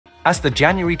As the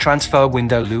January transfer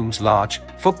window looms large,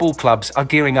 football clubs are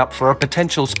gearing up for a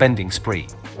potential spending spree.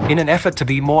 In an effort to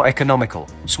be more economical,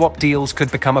 swap deals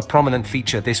could become a prominent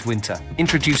feature this winter,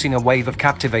 introducing a wave of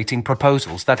captivating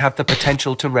proposals that have the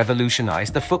potential to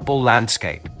revolutionize the football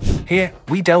landscape. Here,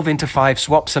 we delve into 5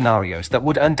 swap scenarios that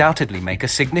would undoubtedly make a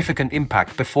significant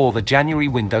impact before the January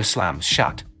window slams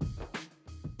shut.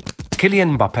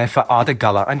 Kylian Mbappé for Arda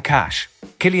Güler and cash.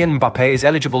 Kylian Mbappé is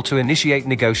eligible to initiate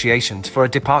negotiations for a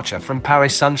departure from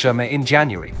Paris Saint-Germain in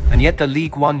January, and yet the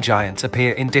Ligue 1 giants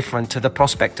appear indifferent to the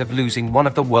prospect of losing one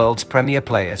of the world's premier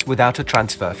players without a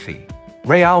transfer fee.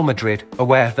 Real Madrid,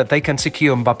 aware that they can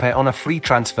secure Mbappé on a free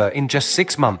transfer in just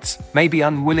 6 months, may be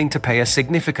unwilling to pay a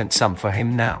significant sum for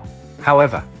him now.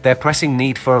 However, their pressing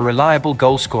need for a reliable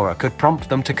goalscorer could prompt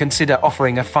them to consider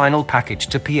offering a final package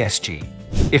to PSG.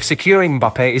 If securing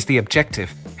Mbappé is the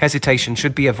objective, hesitation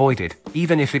should be avoided,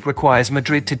 even if it requires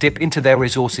Madrid to dip into their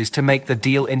resources to make the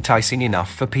deal enticing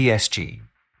enough for PSG.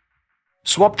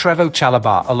 Swap Trevoh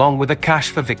Chalobah along with a cash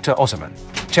for Victor Osimhen.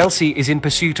 Chelsea is in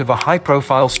pursuit of a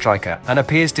high-profile striker and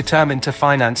appears determined to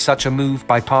finance such a move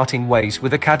by parting ways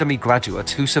with academy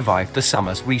graduates who survived the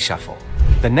summer's reshuffle.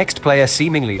 The next player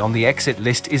seemingly on the exit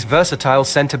list is versatile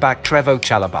centre-back Trevoh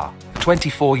Chalobah, a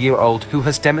 24-year-old who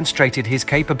has demonstrated his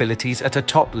capabilities at a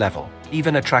top level,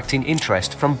 even attracting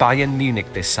interest from Bayern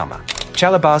Munich this summer.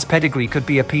 Chalobah's pedigree could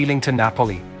be appealing to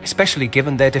Napoli, especially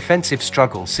given their defensive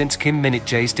struggles since Kim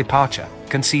Min-jae's departure,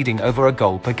 conceding over a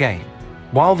goal per game.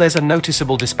 While there's a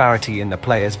noticeable disparity in the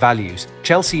players' values,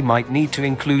 Chelsea might need to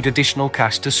include additional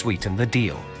cash to sweeten the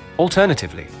deal.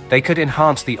 Alternatively, they could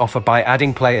enhance the offer by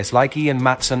adding players like Ian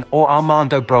Maatsen or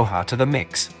Armando Broja to the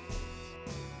mix.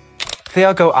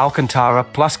 Thiago Alcantara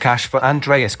plus cash for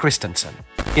Andreas Christensen.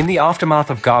 In the aftermath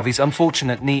of Gavi's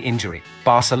unfortunate knee injury,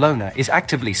 Barcelona is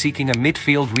actively seeking a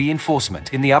midfield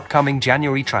reinforcement in the upcoming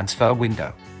January transfer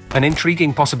window. An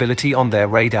intriguing possibility on their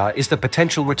radar is the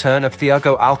potential return of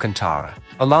Thiago Alcantara,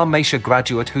 a La Masia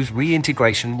graduate whose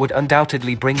reintegration would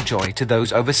undoubtedly bring joy to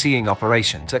those overseeing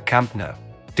operations at Camp Nou.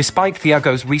 Despite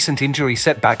Thiago's recent injury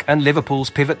setback and Liverpool's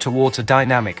pivot towards a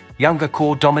dynamic, younger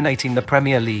core dominating the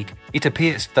Premier League, it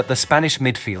appears that the Spanish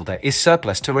midfielder is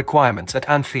surplus to requirements at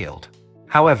Anfield.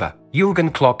 However,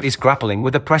 Jurgen Klopp is grappling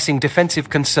with a pressing defensive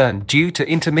concern due to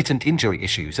intermittent injury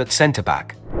issues at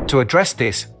centre-back. To address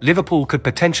this, Liverpool could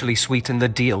potentially sweeten the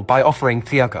deal by offering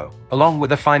Thiago, along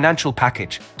with a financial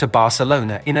package, to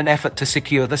Barcelona in an effort to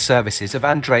secure the services of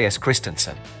Andreas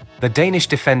Christensen. The Danish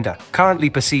defender, currently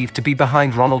perceived to be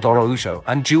behind Ronald Araujo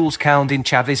and Jules Koundé in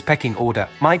Xavi's pecking order,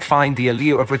 might find the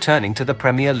allure of returning to the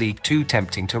Premier League too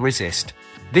tempting to resist.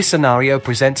 This scenario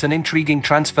presents an intriguing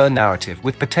transfer narrative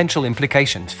with potential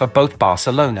implications for both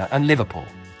Barcelona and Liverpool.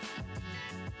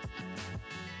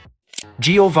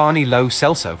 Giovanni Lo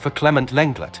Celso for Clement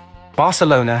Lenglet.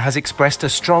 Barcelona has expressed a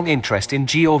strong interest in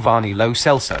Giovanni Lo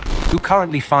Celso, who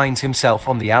currently finds himself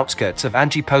on the outskirts of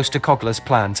Ange Postecoglou's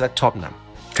plans at Tottenham.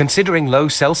 Considering Lo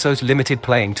Celso's limited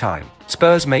playing time,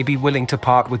 Spurs may be willing to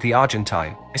part with the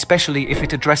Argentine, especially if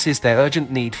it addresses their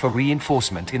urgent need for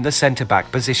reinforcement in the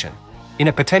centre-back position. In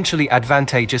a potentially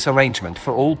advantageous arrangement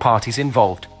for all parties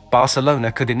involved, Barcelona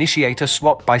could initiate a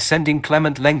swap by sending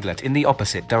Clement Lenglet in the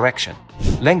opposite direction.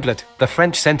 Lenglet, the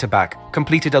French centre-back,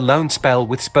 completed a loan spell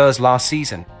with Spurs last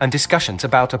season, and discussions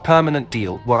about a permanent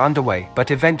deal were underway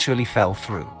but eventually fell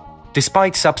through.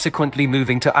 Despite subsequently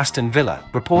moving to Aston Villa,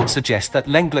 reports suggest that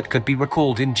Lenglet could be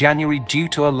recalled in January due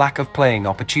to a lack of playing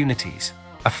opportunities.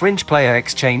 A fringe player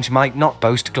exchange might not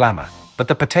boast glamour, but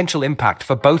the potential impact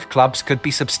for both clubs could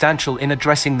be substantial in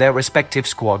addressing their respective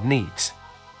squad needs.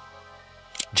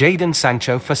 Jadon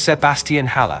Sancho for Sebastian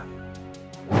Haller.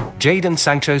 Jadon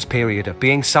Sancho's period of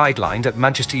being sidelined at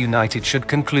Manchester United should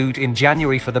conclude in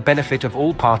January for the benefit of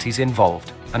all parties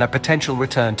involved, and a potential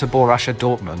return to Borussia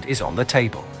Dortmund is on the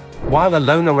table. While a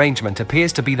loan arrangement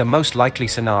appears to be the most likely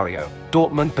scenario,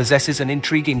 Dortmund possesses an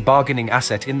intriguing bargaining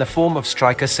asset in the form of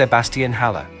striker Sebastian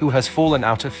Haller, who has fallen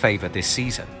out of favour this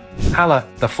season. Haller,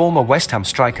 the former West Ham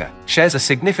striker, shares a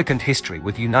significant history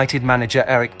with United manager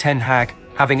Erik ten Hag,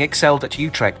 having excelled at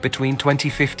Utrecht between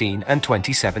 2015 and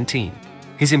 2017.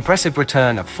 His impressive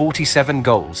return of 47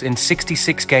 goals in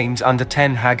 66 games under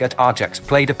ten Hag at Ajax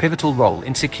played a pivotal role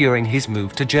in securing his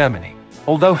move to Germany.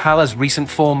 Although Haller's recent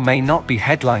form may not be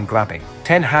headline-grabbing,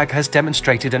 ten Hag has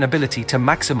demonstrated an ability to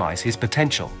maximize his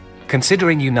potential.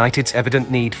 Considering United's evident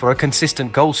need for a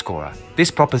consistent goalscorer, this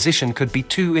proposition could be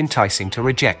too enticing to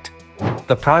reject.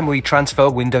 The primary transfer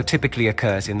window typically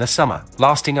occurs in the summer,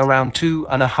 lasting around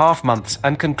 2.5 months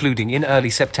and concluding in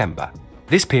early September.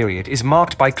 This period is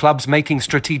marked by clubs making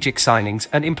strategic signings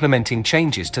and implementing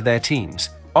changes to their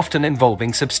teams, often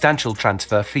involving substantial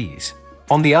transfer fees.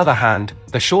 On the other hand,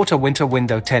 the shorter winter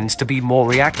window tends to be more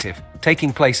reactive,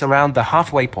 taking place around the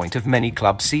halfway point of many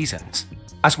club seasons.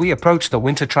 As we approach the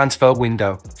winter transfer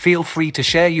window, feel free to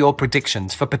share your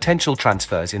predictions for potential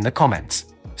transfers in the comments.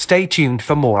 Stay tuned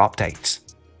for more updates.